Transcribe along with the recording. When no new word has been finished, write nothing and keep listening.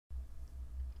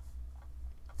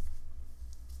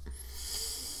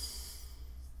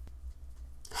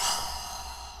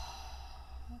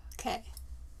Okay.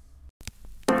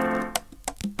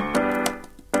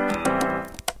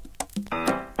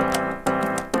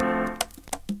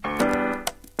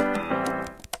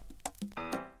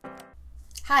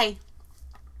 Hi.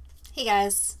 Hey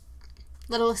guys.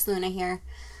 Littlest Luna here.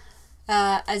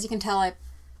 As you can tell, I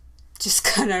just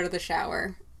got out of the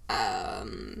shower.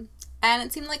 And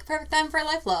it seemed like a perfect time for a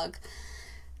life vlog.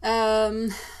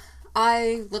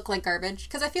 I look like garbage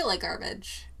because I feel like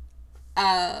garbage.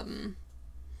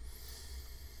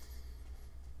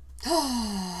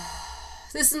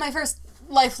 This is my first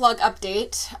life vlog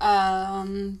update,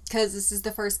 because this is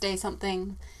the first day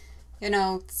something, you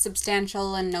know,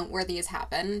 substantial and noteworthy has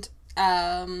happened.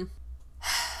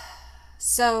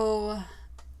 So,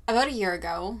 about a year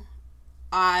ago,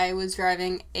 I was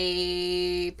driving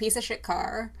a piece of shit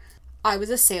car. I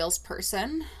was a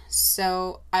salesperson,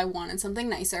 so I wanted something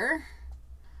nicer.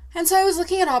 And so I was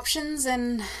looking at options,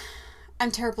 and I'm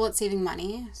terrible at saving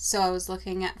money, so I was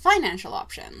looking at financial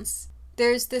options.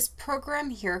 There's this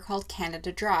program here called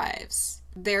Canada Drives.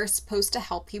 They're supposed to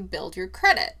help you build your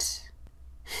credit.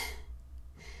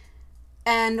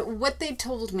 And what they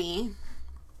told me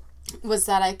was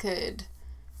that I could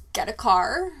get a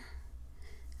car,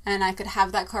 and I could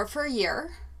have that car for a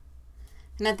year.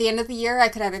 And at the end of the year, I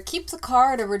could either keep the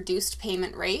car at a reduced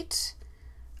payment rate,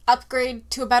 upgrade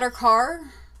to a better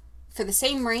car for the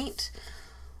same rate,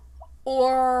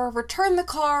 or return the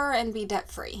car and be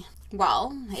debt-free.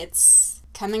 Well, it's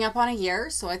coming up on a year,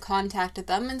 so I contacted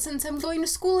them, and since I'm going to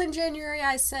school in January,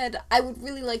 I said I would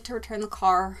really like to return the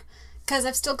car because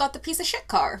I've still got the piece of shit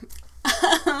car.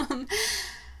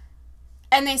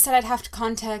 And they said I'd have to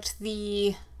contact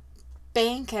the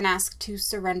bank and ask to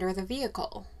surrender the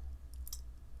vehicle.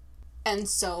 And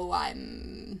so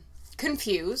I'm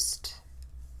confused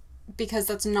because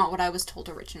that's not what I was told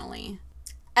originally.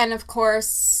 And of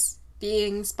course,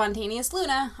 being spontaneous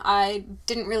Luna, I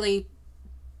didn't really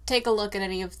take a look at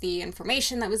any of the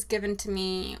information that was given to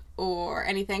me or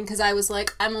anything, because I was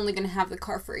like, I'm only going to have the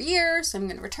car for a year, so I'm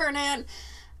going to return it.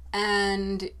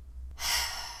 And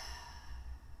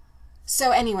so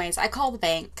anyways, I call the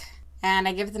bank and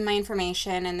I give them my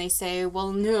information, and they say,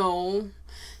 well, no,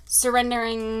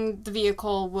 surrendering the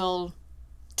vehicle will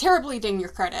terribly ding your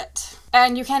credit,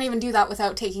 and you can't even do that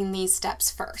without taking these steps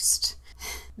first.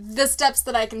 The steps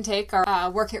that I can take are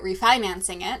work at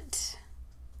refinancing it,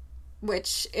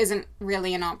 which isn't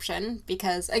really an option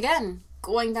because, again,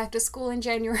 going back to school in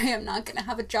January, I'm not going to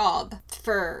have a job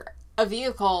for a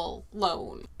vehicle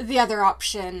loan. The other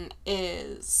option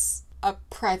is a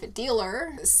private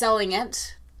dealer selling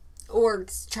it, or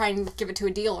trying to give it to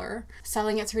a dealer.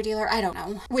 Selling it through a dealer, I don't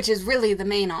know, which is really the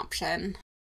main option.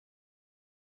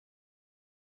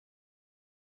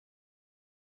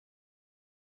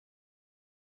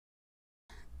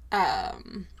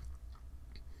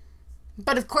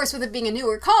 But of course, with it being a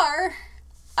newer car,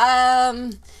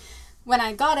 when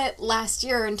I got it last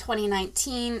year in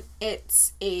 2019,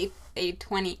 it's a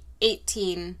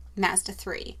 2018 Mazda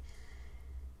 3.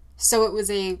 So it was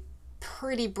a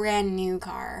pretty brand new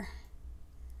car.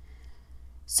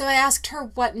 So I asked her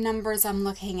what numbers I'm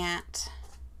looking at.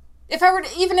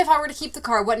 Even if I were to keep the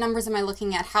car, what numbers am I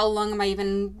looking at? How long am I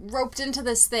even roped into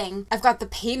this thing? I've got the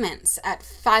payments at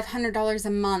 $500 a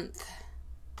month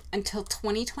until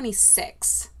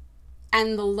 2026.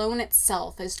 And the loan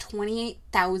itself is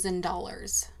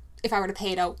 $28,000 if I were to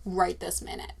pay it out right this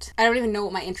minute. I don't even know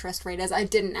what my interest rate is. I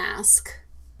didn't ask.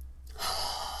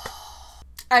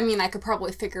 I mean, I could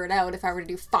probably figure it out if I were to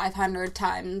do 500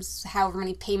 times however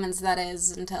many payments that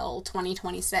is until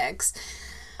 2026.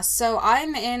 So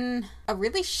I'm in a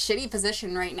really shitty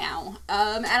position right now.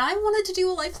 And I wanted to do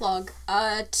a life vlog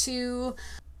to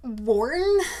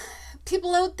warn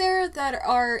people out there that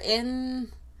are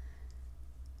in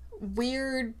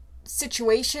weird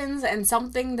situations and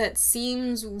something that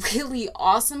seems really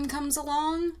awesome comes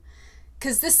along.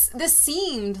 Because this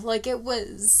seemed like it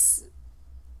was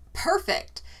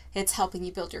perfect. It's helping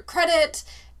you build your credit.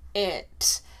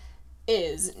 It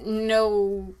is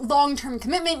no long-term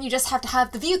commitment. You just have to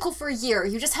have the vehicle for a year.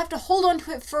 You just have to hold on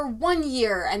to it for 1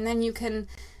 year and then you can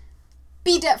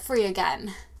be debt-free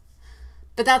again.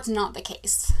 But that's not the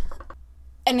case.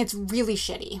 And it's really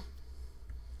shitty.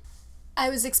 I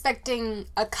was expecting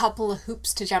a couple of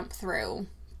hoops to jump through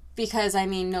because, I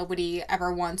mean, nobody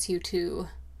ever wants you to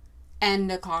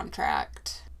end a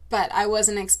contract. But I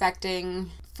wasn't expecting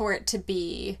for it to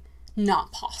be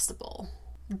not possible.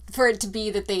 For it to be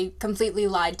that they completely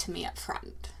lied to me up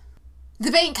front.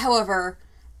 The bank, however,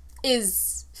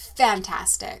 is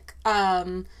fantastic.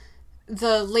 The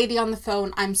lady on the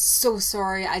phone, I'm so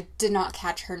sorry, I did not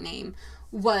catch her name,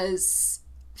 was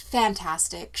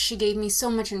fantastic. She gave me so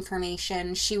much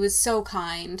information. She was so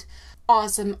kind.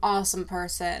 Awesome, awesome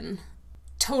person.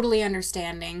 Totally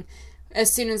understanding.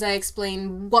 As soon as I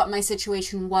explained what my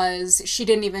situation was, she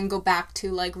didn't even go back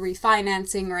to like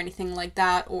refinancing or anything like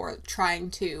that, or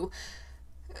trying to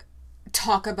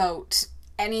talk about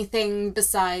anything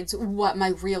besides what my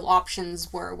real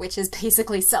options were, which is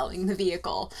basically selling the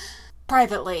vehicle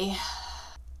privately.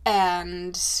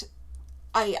 And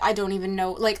I don't even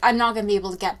know, like, I'm not going to be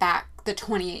able to get back the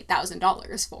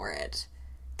 $28,000 for it,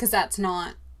 because that's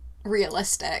not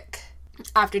realistic.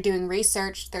 After doing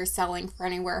research, they're selling for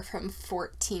anywhere from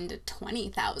 $14,000 to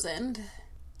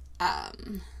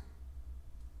 $20,000.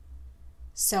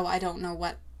 So I don't know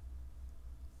what's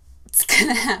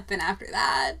gonna happen after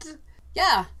that.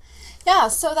 Yeah,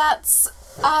 so that's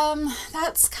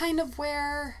kind of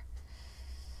where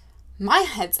my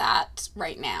head's at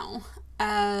right now.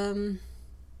 I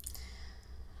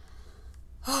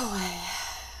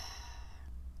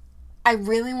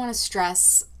really want to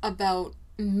stress about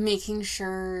making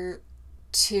sure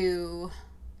to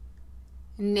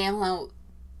nail out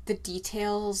the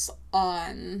details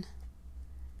on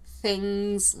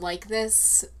things like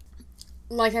this.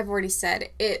 Like I've already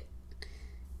said, it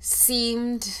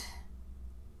seemed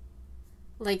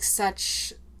like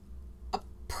such a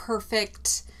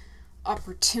perfect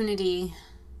opportunity.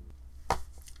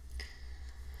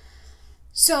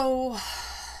 So,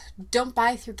 don't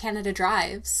buy through Canada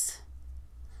Drives.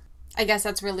 I guess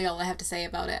that's really all I have to say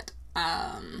about it.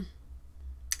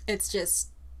 It's just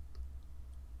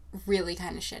really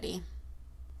kind of shitty.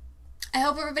 I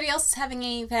hope everybody else is having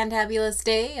a fantabulous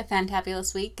day, a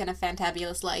fantabulous week, and a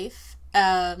fantabulous life.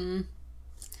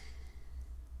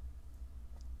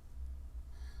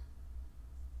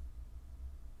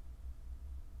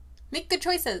 Make good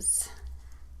choices.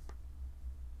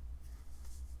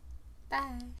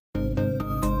 Bye.